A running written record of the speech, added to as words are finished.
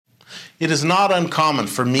it is not uncommon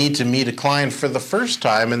for me to meet a client for the first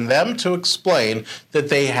time and them to explain that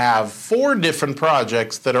they have 4 different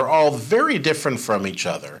projects that are all very different from each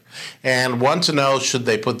other and want to know should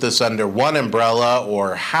they put this under one umbrella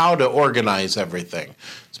or how to organize everything.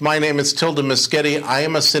 So my name is Tilda Muschetti. I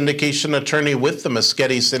am a syndication attorney with the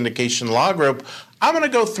Muschetti Syndication Law Group. I'm going to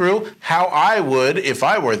go through how I would, if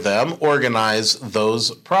I were them, organize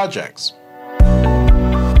those projects.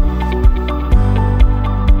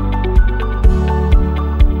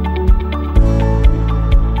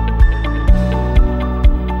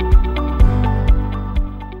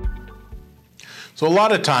 So a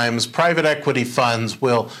lot of times, private equity funds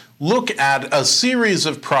will look at a series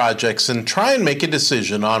of projects and try and make a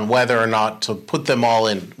decision on whether or not to put them all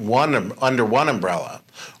in under one umbrella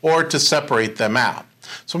or to separate them out.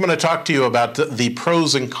 So I'm going to talk to you about the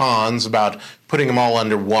pros and cons about putting them all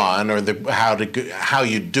under one, or how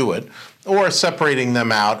you do it, or separating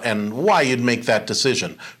them out and why you'd make that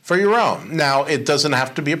decision for your own. Now, it doesn't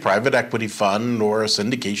have to be a private equity fund or a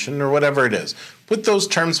syndication or whatever it is. Put those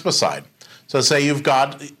terms beside. So say you've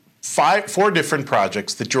got 4 different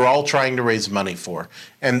projects that you're all trying to raise money for,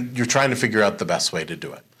 and you're trying to figure out the best way to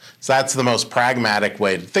do it. So that's the most pragmatic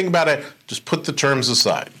way to think about it. Just put the terms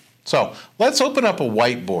aside. So let's open up a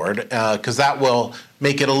whiteboard because that will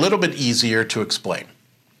make it a little bit easier to explain.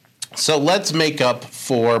 So let's make up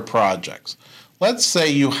 4 projects. Let's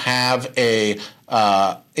say you have a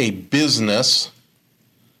business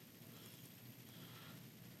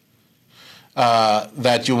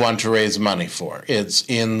that you want to raise money for. It's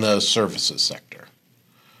in the services sector.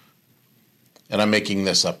 And I'm making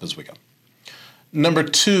this up as we go. Number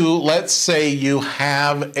 2, let's say you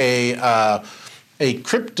have a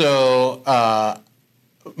crypto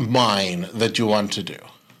mine that you want to do.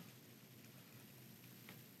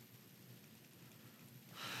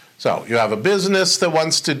 So you have a business that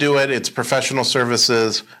wants to do it. It's professional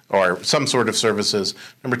services or some sort of services.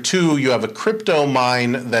 Number 2, you have a crypto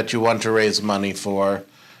mine that you want to raise money for.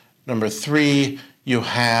 Number 3, you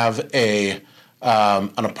have an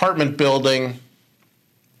apartment building.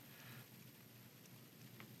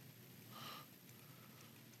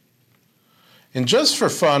 And just for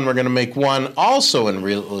fun, we're going to make one also in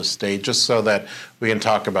real estate, just so that we can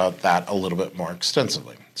talk about that a little bit more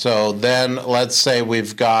extensively. So then let's say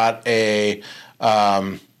we've got a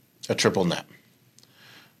triple net,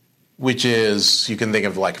 which is, you can think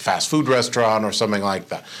of like a fast food restaurant or something like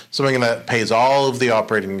that, something that pays all of the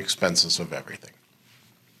operating expenses of everything.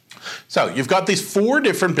 So you've got these 4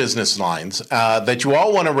 different business lines that you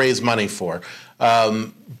all want to raise money for,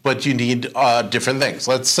 but you need different things.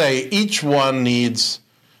 Let's say each one needs,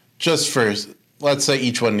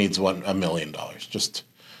 $1 million, just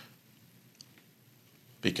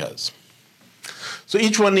because. So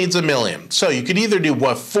each one needs $1 million. So you could either do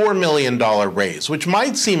a $4 million raise, which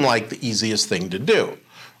might seem like the easiest thing to do,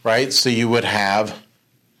 right? So you would have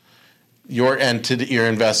your entity, your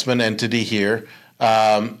investment entity here,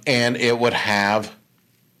 and it would have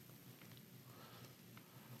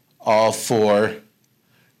all 4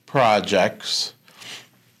 projects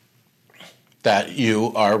that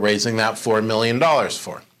you are raising that $4 million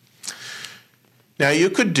for. Now,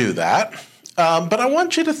 you could do that, but I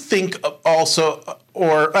want you to think also,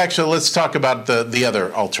 or actually, let's talk about the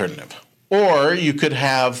other alternative. Or you could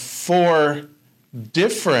have 4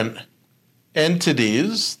 different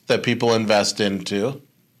entities that people invest into,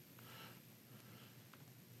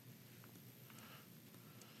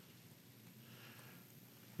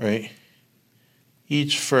 right?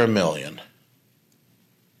 Each for $1 million.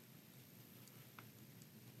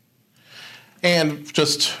 And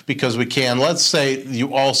just because we can, let's say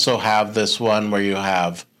you also have this one where you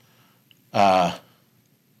have the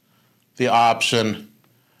option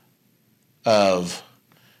of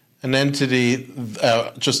an entity,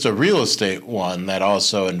 just a real estate one that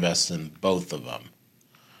also invests in both of them.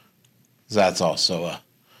 That's also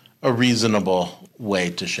a reasonable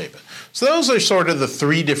way to shape it. So those are sort of the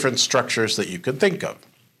 3 different structures that you could think of.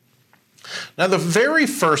 Now, the very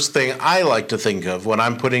first thing I like to think of when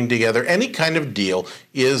I'm putting together any kind of deal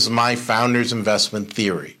is my founder's investment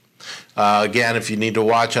theory. Again, if you need to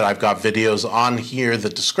watch it, I've got videos on here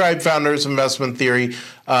that describe founder's investment theory.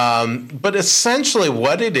 But essentially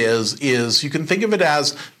what it is you can think of it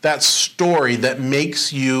as that story that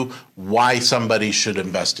makes you why somebody should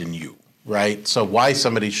invest in you, right? So why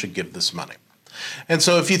somebody should give this money. And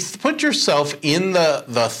so if you put yourself in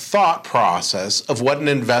the thought process of what an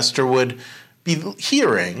investor would be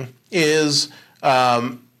hearing is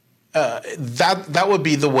that would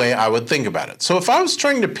be the way I would think about it. So if I was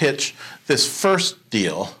trying to pitch this first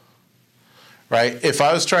deal, right? If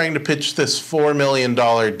I was trying to pitch this $4 million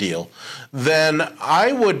deal, then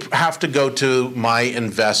I would have to go to my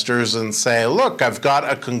investors and say, look, I've got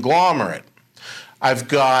a conglomerate. I've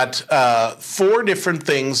got 4 different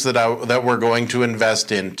things that we're going to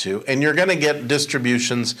invest into, and you're going to get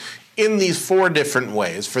distributions in these 4 different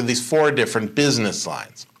ways for these 4 different business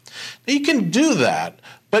lines. Now, you can do that,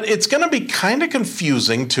 but it's going to be kind of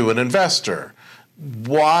confusing to an investor.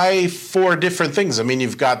 Why 4 different things? I mean,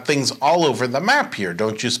 you've got things all over the map here.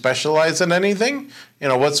 Don't you specialize in anything?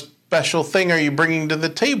 What special thing are you bringing to the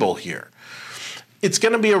table here? It's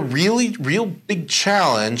going to be a real big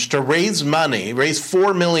challenge to raise money, raise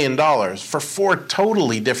 $4 million for 4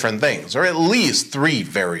 totally different things, or at least 3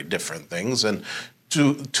 very different things, and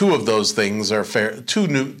two of those things are fair.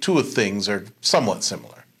 Two of things are somewhat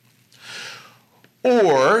similar.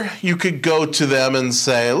 Or you could go to them and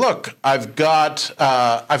say, look, I've got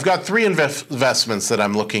 3 investments that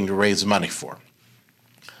I'm looking to raise money for.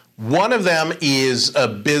 One of them is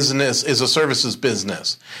a services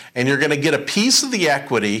business, and you're going to get a piece of the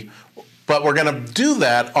equity, but we're going to do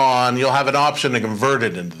that you'll have an option to convert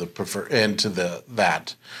it into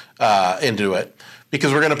it,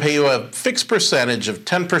 because we're going to pay you a fixed percentage of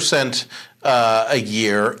 10% a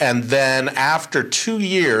year, and then after 2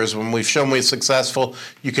 years, when we've shown we're successful,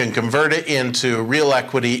 you can convert it into real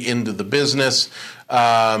equity into the business.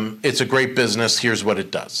 It's a great business. Here's what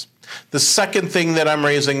it does. The second thing that I'm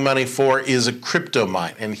raising money for is a crypto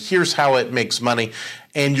mine, and here's how it makes money.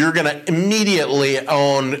 And you're going to immediately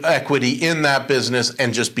own equity in that business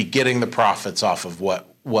and just be getting the profits off of what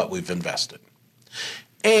we've invested.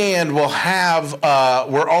 And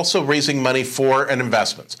we're also raising money for an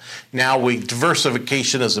investment. Now,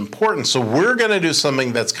 diversification is important, so we're going to do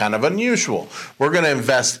something that's kind of unusual. We're going to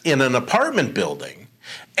invest in an apartment building,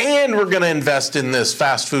 and we're going to invest in this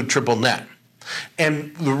fast food triple net.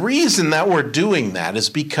 And the reason that we're doing that is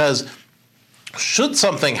because should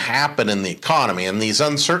something happen in the economy in these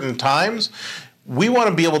uncertain times, we want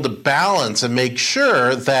to be able to balance and make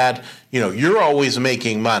sure that you're always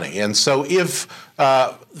making money. And so if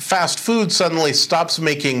fast food suddenly stops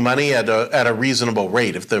making money at a reasonable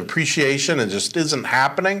rate, if the appreciation just isn't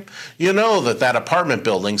happening, that apartment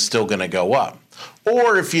building's still going to go up.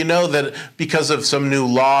 Or if you know that because of some new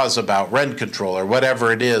laws about rent control or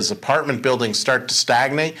whatever it is, apartment buildings start to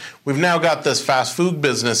stagnate, we've now got this fast food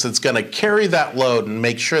business that's going to carry that load and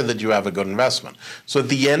make sure that you have a good investment. So at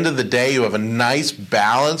the end of the day, you have a nice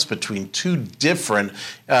balance between 2 different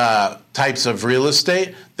types of real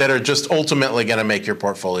estate that are just ultimately going to make your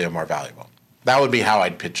portfolio more valuable. That would be how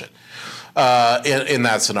I'd pitch it in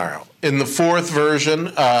that scenario. In the 4th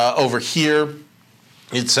version over here,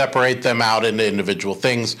 you'd separate them out into individual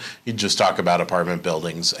things. You'd just talk about apartment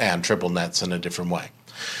buildings and triple nets in a different way.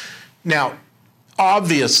 Now,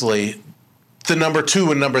 obviously, the number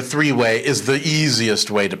 2 and number 3 way is the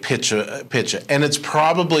easiest way to pitch it, and it's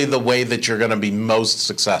probably the way that you're going to be most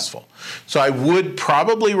successful. So I would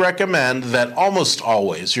probably recommend that almost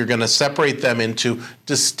always you're going to separate them into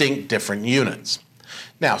distinct different units.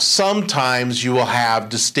 Now, sometimes you will have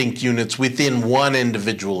distinct units within one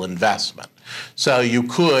individual investment. So you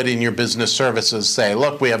could, in your business services, say,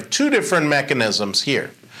 look, we have 2 different mechanisms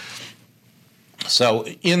here. So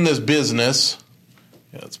in this business,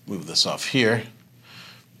 let's move this off here.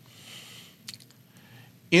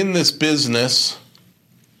 In this business,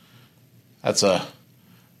 that's a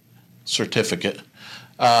certificate.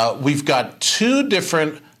 We've got 2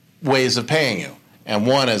 different ways of paying you. And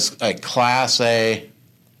one is a Class A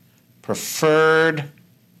preferred,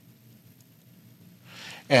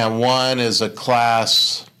 and one is a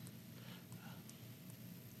Class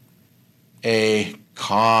A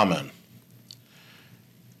common.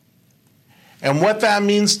 And what that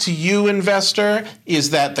means to you, investor,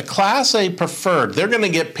 is that the Class A preferred, they're going to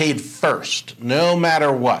get paid first, no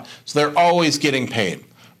matter what. So they're always getting paid,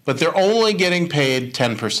 but they're only getting paid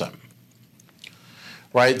 10%.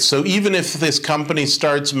 Right? So even if this company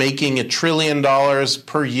starts making $1 trillion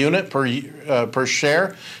per unit, per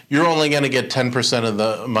share, you're only going to get 10% of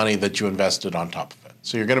the money that you invested on top of it.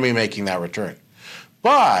 So you're going to be making that return.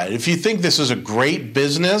 But if you think this is a great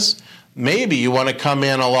business, maybe you want to come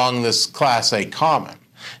in along this Class A common.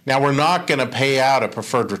 Now, we're not going to pay out a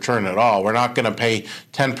preferred return at all. We're not going to pay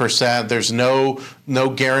 10%. There's no no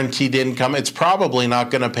guaranteed income. It's probably not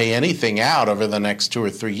going to pay anything out over the next 2 or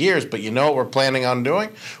 3 years. But you know what we're planning on doing?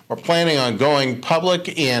 We're planning on going public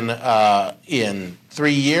in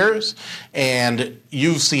 3 years, and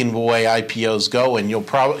you've seen the way IPOs go, and you'll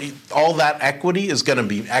probably all that equity is going to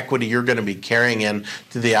be equity you're going to be carrying in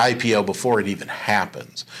to the IPO before it even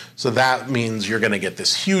happens. So that means you're going to get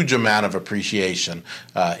this huge amount of appreciation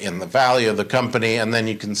in the value of the company, and then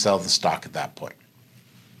you can sell the stock at that point.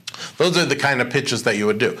 Those are the kind of pitches that you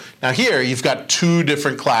would do. Now here, you've got 2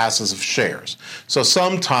 different classes of shares. So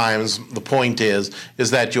sometimes the point is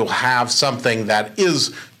that you'll have something that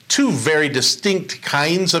is 2 very distinct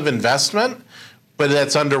kinds of investment, but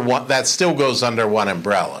that still goes under one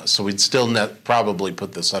umbrella. So we'd still probably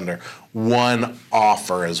put this under one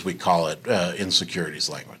offer, as we call it in securities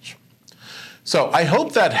language. So I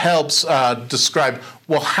hope that helps describe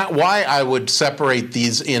why I would separate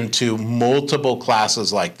these into multiple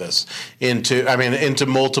classes like this, into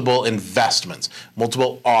multiple investments,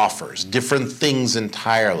 multiple offers, different things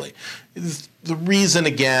entirely. The reason,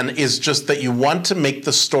 again, is just that you want to make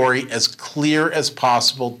the story as clear as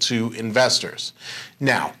possible to investors.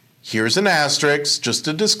 Now, here's an asterisk, just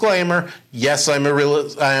a disclaimer. Yes, I am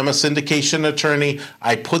a syndication attorney.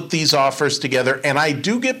 I put these offers together, and I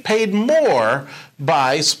do get paid more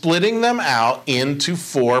by splitting them out into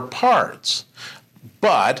 4 parts.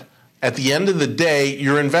 But at the end of the day,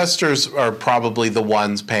 your investors are probably the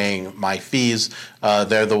ones paying my fees.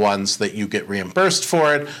 They're the ones that you get reimbursed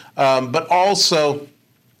for it. But also,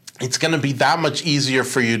 it's going to be that much easier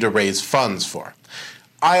for you to raise funds for.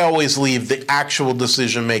 I always leave the actual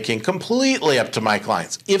decision-making completely up to my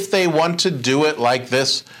clients. If they want to do it like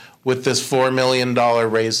this with this $4 million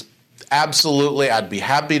raise, absolutely, I'd be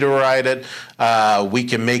happy to write it. We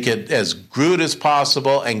can make it as good as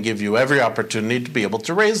possible and give you every opportunity to be able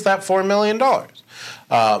to raise that $4 million.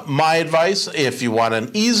 My advice, if you want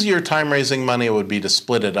an easier time raising money, would be to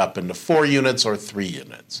split it up into 4 units or 3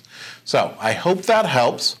 units. So I hope that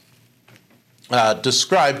helps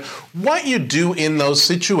describe what you do in those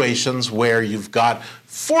situations where you've got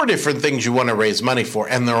 4 different things you want to raise money for,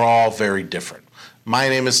 and they're all very different. My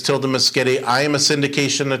name is Tilda Moschetti. I am a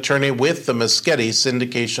syndication attorney with the Moschetti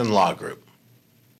Syndication Law Group.